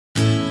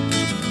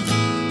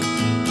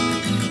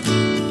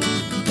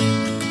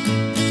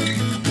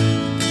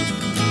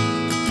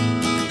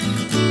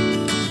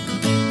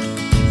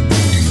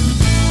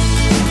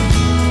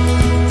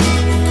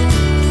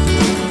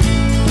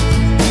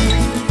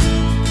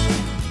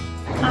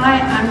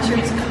I'm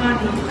Teresa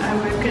Carney. I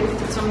work at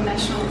the DISTONG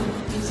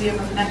Museum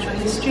of Natural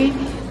History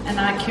and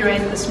I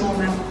curate the small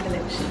mammal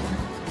collection.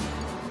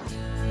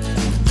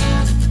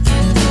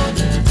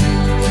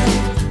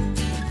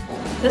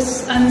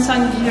 This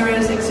Unsung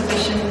Heroes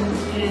exhibition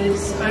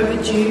is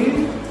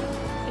overdue.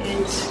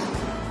 It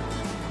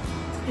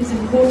is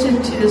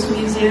important to this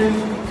museum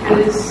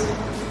because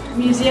the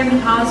museum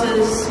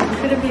houses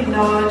incredibly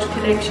large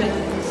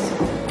collections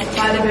of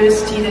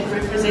biodiversity that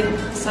represent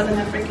the Southern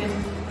African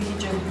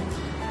region.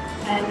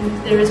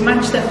 And there is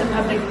much that the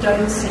public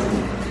don't see.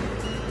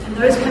 And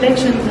those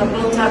collections are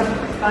built up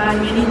by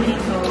many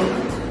people.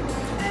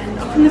 And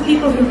often the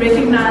people who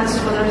recognize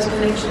for those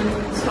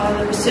collections are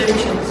the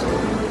researchers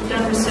who've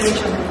done research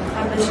on them,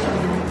 published on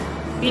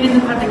them, been in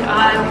the public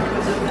eye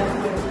because of that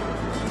work.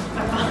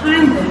 But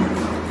behind them,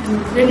 and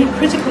really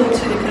critical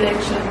to the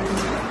collections,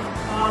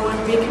 are what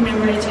we're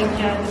commemorating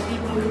here, the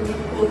people who we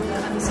call the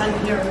Unsung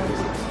Heroes.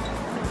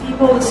 The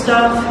people, the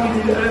staff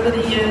who over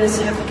the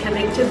years have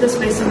collected the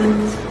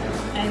specimens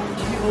and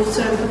who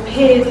also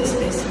prepared the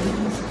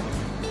specimens.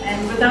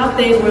 And without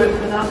their work,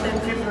 without their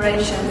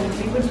preparation,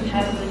 we wouldn't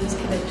have these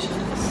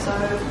collections. So,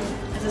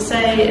 as I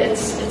say,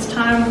 it's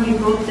time we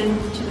brought them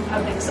to the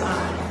public's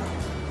eye.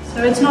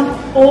 So it's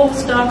not all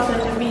staff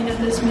that have been at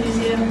this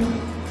museum,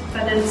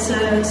 but it's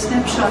a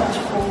snapshot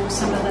for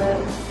some of the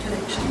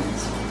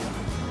collections.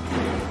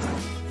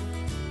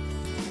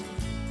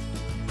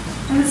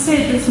 As I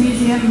said, this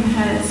museum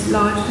has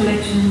large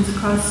collections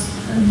across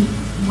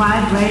a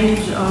wide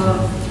range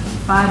of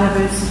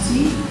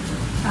biodiversity,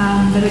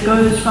 but it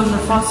goes from the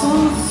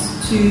fossils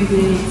to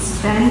the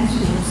extant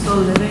or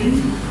still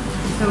living.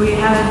 So we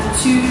have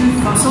two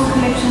fossil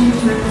collections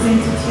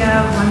represented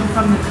here, one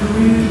from the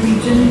Karoo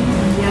region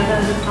and the other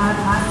the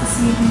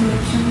Pleistocene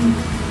collection.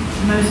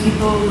 Most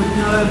people would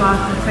know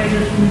about the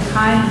crater of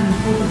Kind, an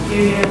important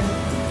area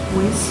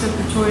west of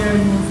Pretoria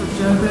and north of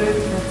Joburg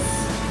that's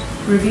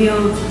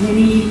revealed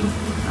many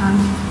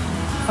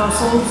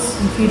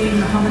fossils, including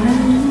the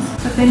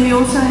hominins. But then we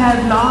also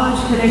have large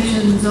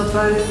collections of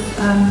both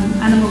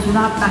animals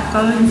without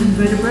backbones and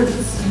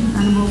vertebrates, and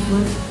animals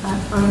with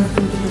backbones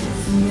and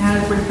vertebrates. And we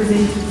have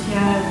represented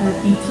here the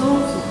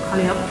beetles, or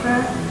Coleoptera,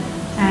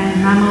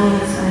 and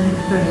mammals and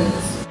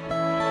birds.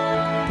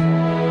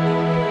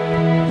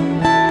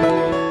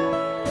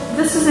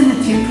 This is in a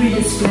temporary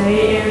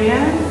display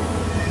area,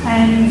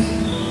 and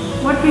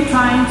what we're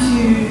trying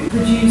to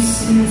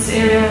produce in this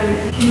area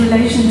in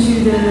relation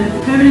to the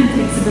permanent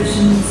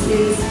exhibitions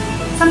is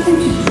something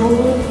to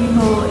draw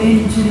people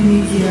into the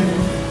museum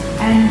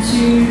and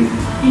to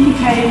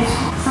indicate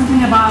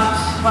something about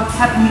what's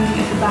happening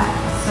at the back,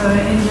 so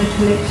in the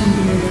collection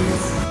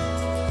areas.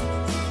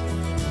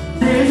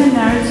 There is a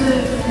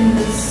narrative in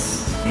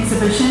this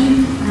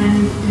exhibition,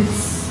 and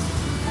it's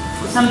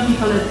for some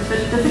people a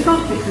bit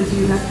difficult because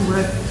you have to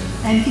work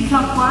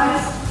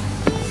anti-clockwise.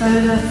 So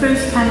the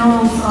first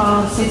panels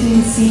are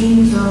setting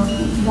scenes of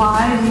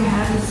why we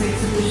have this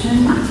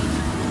exhibition,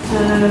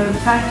 the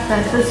fact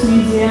that this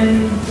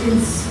museum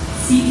is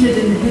seated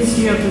in the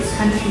history of this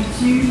country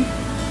too.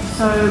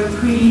 So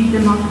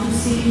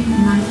pre-democracy in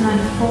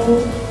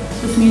 1994,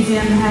 this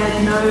museum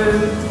had no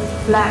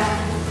black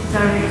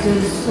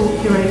directors or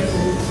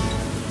curators.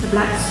 The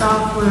black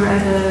staff were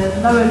at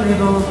a lower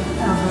level of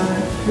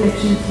a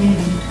collection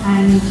attendant,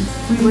 and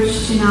we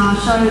wish to now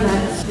show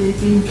that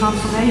there's been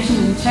transformation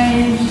and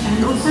change,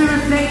 and also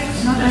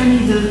reflect not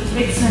only the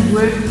excellent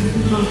work that the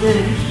people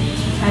did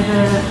at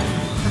a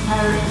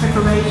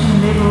preparation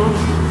level,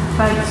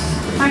 but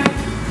the fact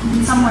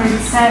in some ways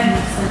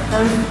sadness that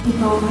those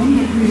people,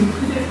 many of whom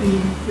could have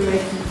been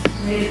curators,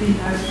 may have been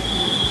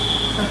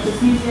directors. But this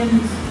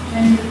museum's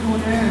turned the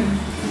corner, and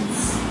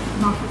it's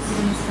democracy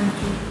in this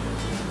country.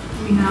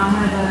 We now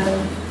have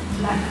a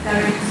black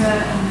director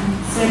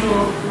and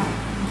several black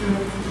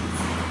curators.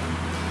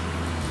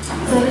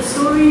 So the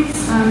stories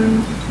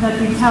that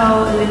we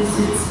tell is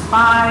it's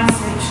by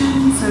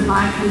section, so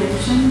by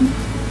collection,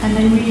 and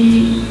then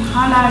we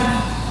highlight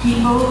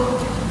people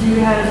who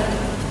have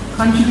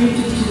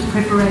contributed to the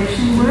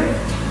preparation work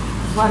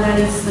as well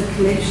as the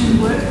collection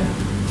work,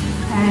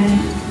 and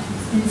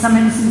in some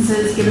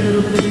instances give a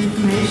little bit of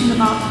information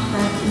about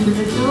that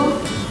individual.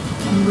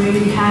 And where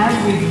we have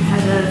a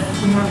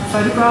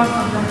photograph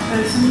of that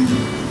person,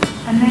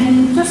 and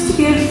then just to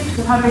give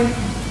the public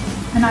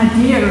an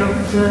idea of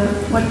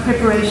what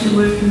preparation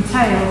work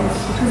entails,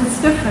 because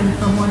it's different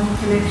from one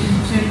collection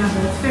to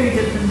another. It's very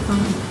different from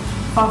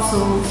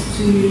fossils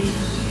to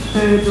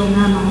birds or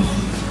mammals.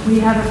 We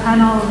have a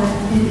panel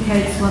that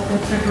indicates what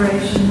that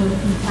preparation work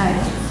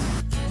entails.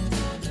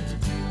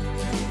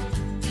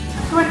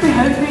 What we're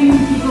hoping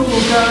people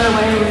will go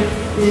away with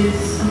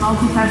is a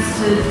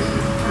multifaceted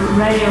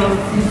array of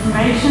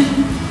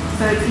information.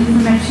 So it's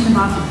information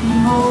about the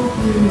people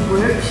who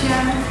worked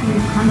here, who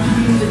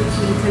contributed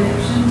to the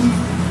collections,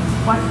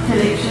 what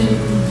collection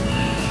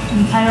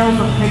entails,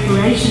 what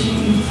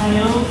preparation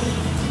entails,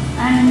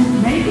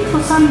 and maybe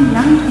for some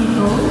young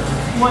people,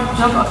 what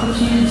job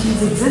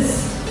opportunities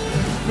exist.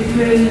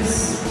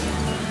 Because,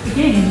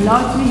 again,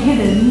 largely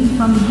hidden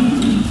from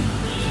you.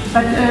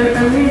 But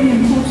a really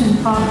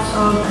important part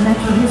of a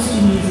natural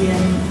history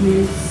museum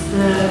is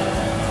the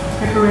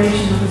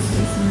preparation of a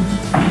specimen.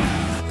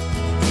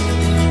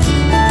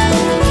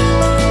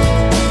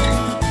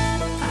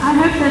 I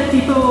hope that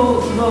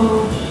people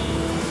will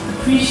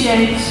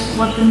appreciate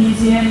what the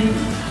museum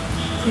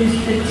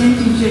is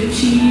attempting to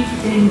achieve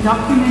in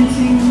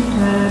documenting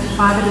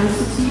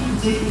biodiversity,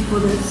 particularly for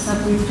this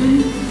sub-region,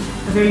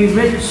 a very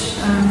rich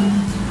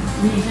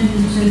region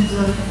in terms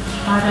of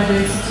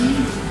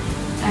biodiversity,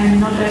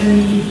 and not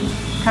only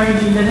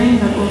currently living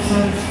but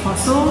also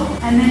fossil.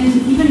 And then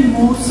even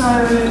more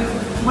so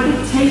what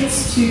it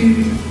takes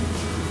to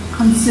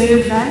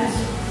conserve that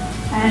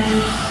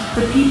and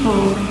the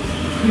people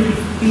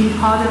who've been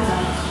part of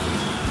that.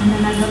 And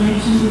then, as I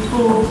mentioned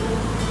before,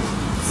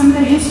 some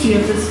of the history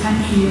of this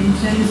country in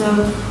terms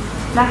of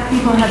black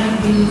people having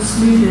been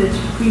excluded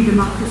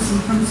pre-democracy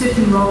from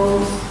certain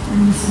roles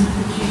in this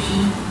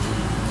institution.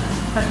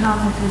 But now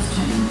that has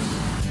changed.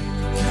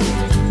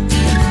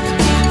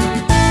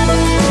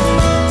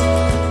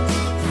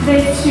 There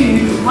are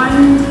two,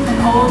 one an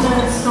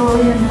older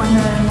story and one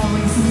a more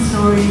recent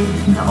story.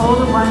 The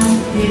older one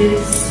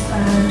is a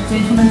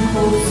gentleman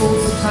called Saul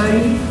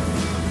Satori.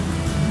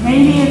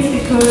 Maybe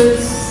it's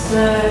because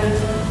the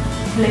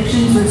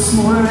collections were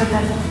smaller at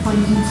that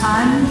point in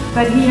time,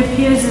 but he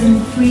appears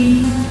in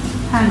 3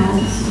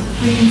 panels,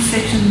 3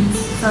 sections,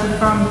 so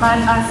from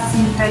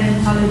biodiversity,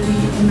 paleontology,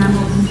 and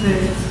mammals and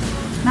birds.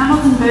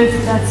 Mammals and birds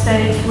at that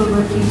stage were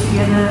working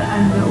together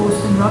under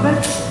Austin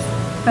Roberts,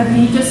 but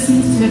he just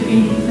seems to have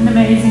been an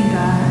amazing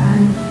guy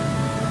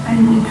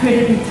and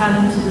incredibly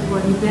talented at what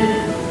he did,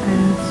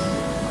 and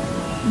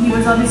he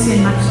was obviously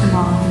in much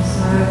demand.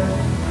 So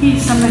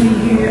he's somebody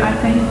who I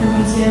think the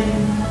museum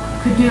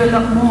could do a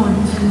lot more in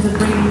terms of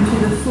bringing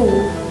to the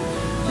fore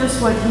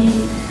just what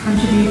he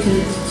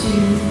contributed to.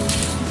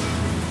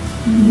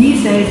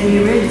 These days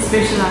we really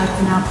specialised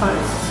in our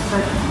posts,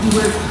 but he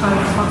worked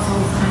both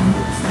fossils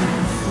and extinct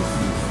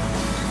species.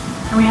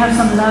 And we have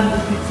some lovely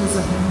pictures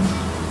of him.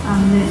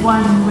 There's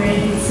one where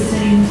he's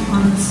sitting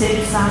on the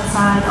steps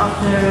outside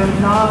after a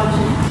large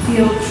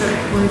field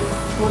trip with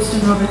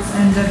Austin Roberts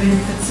and Vivian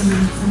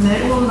Fitzsimmons, and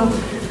they all look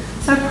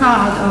so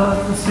proud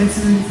of the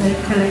specimens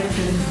they've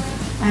collected.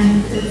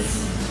 And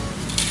it's,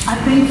 I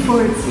think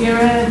for its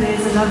era,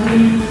 there's a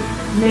lovely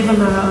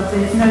leveler of,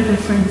 there's no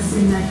difference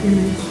in that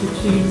image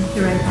between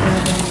curator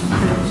and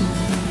collection.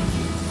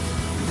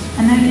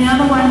 And then the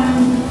other one,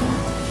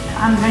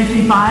 I'm going to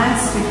be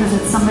biased because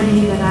it's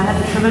somebody that I had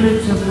the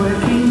privilege of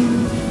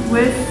working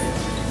with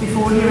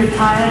before he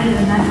retired,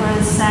 and that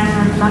was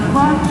Sam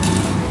Lakwa.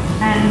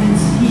 And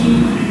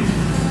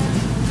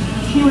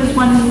he was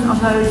one of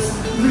those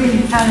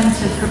really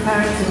talented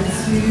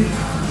preparators who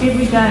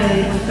every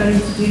day was going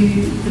to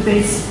do the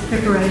best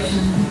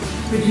preparation,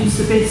 produce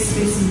the best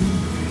specimen.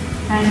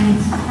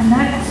 And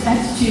that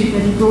attitude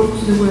that he brought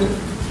to the work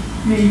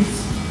meant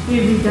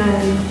every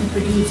day he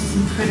produced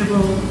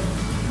incredible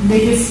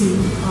legacy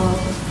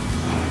of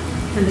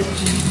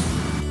collection.